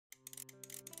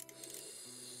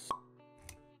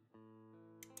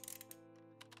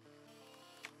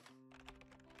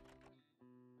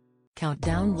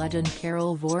countdown legend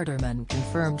Carol Vorderman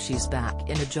confirmed she's back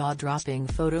in a jaw-dropping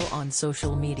photo on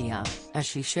social media, as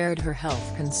she shared her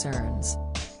health concerns.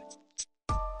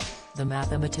 The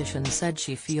mathematician said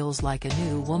she feels like a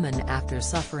new woman after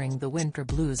suffering the winter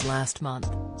blues last month.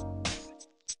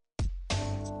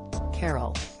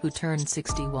 Carol, who turned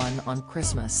 61 on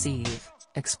Christmas Eve,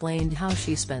 explained how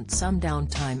she spent some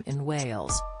downtime in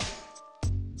Wales.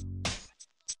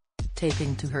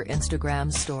 Taking to her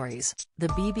Instagram stories, the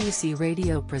BBC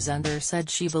radio presenter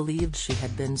said she believed she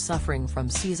had been suffering from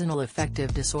seasonal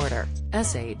affective disorder,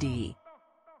 SAD.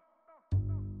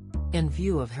 In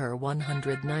view of her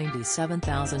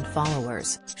 197,000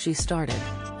 followers, she started,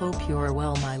 "Hope you're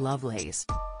well my lovelies.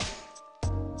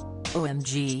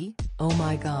 OMG, oh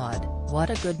my god, what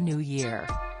a good new year.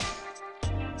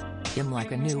 I'm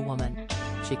like a new woman."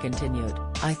 She continued,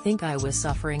 "I think I was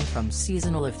suffering from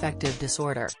seasonal affective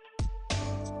disorder.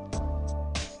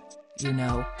 You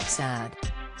know, sad.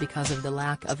 Because of the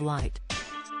lack of light.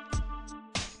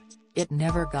 It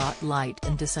never got light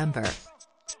in December."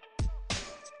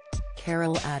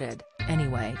 Carol added,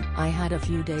 "Anyway, I had a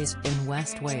few days in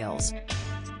West Wales."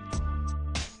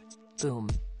 Boom.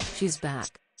 She's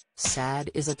back. SAD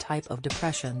is a type of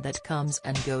depression that comes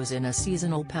and goes in a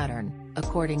seasonal pattern,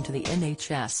 according to the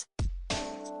NHS.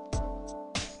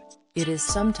 It is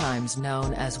sometimes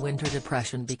known as winter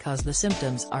depression because the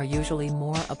symptoms are usually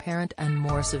more apparent and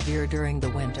more severe during the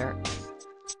winter.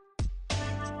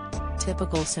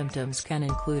 Typical symptoms can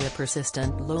include a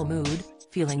persistent low mood,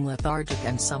 feeling lethargic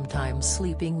and sometimes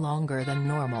sleeping longer than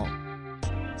normal.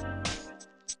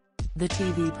 The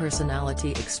TV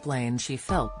personality explained she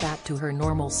felt back to her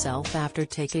normal self after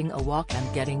taking a walk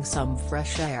and getting some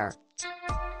fresh air.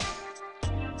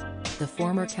 The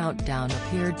former countdown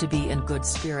appeared to be in good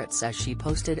spirits as she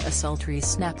posted a sultry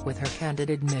snap with her candid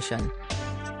admission.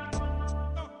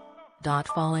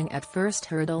 Falling at first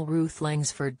hurdle Ruth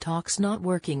Langsford talks not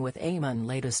working with Eamon.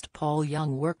 Latest Paul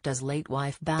Young worked as late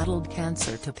wife battled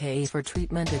cancer to pay for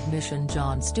treatment admission.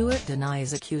 Jon Stewart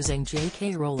denies accusing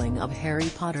J.K. Rowling of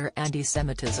Harry Potter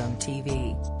anti-Semitism.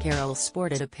 TV, Carol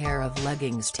sported a pair of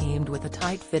leggings teamed with a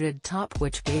tight-fitted top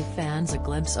which gave fans a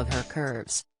glimpse of her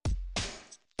curves.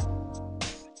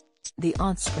 The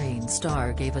on-screen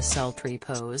star gave a sultry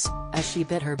pose, as she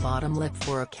bit her bottom lip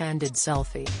for a candid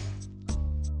selfie.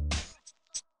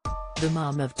 The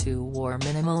mom of two wore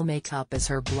minimal makeup as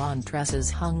her blonde tresses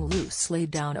hung loosely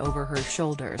down over her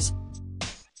shoulders.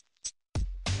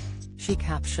 She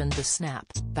captioned the snap,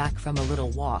 "Back from a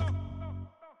little walk.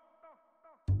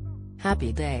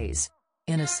 Happy days."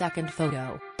 In a second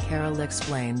photo, Carol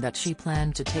explained that she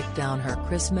planned to take down her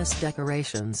Christmas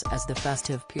decorations as the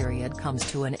festive period comes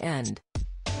to an end.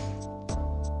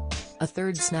 A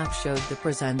third snap showed the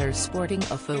presenter sporting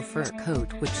a faux fur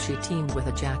coat which she teamed with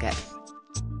a jacket.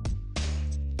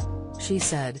 She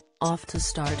said, "Off to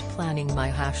start planning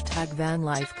my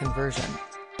 #vanlife conversion.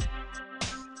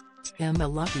 I'm a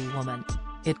lucky woman."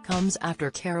 It comes after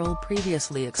Carol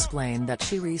previously explained that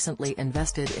she recently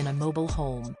invested in a mobile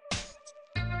home,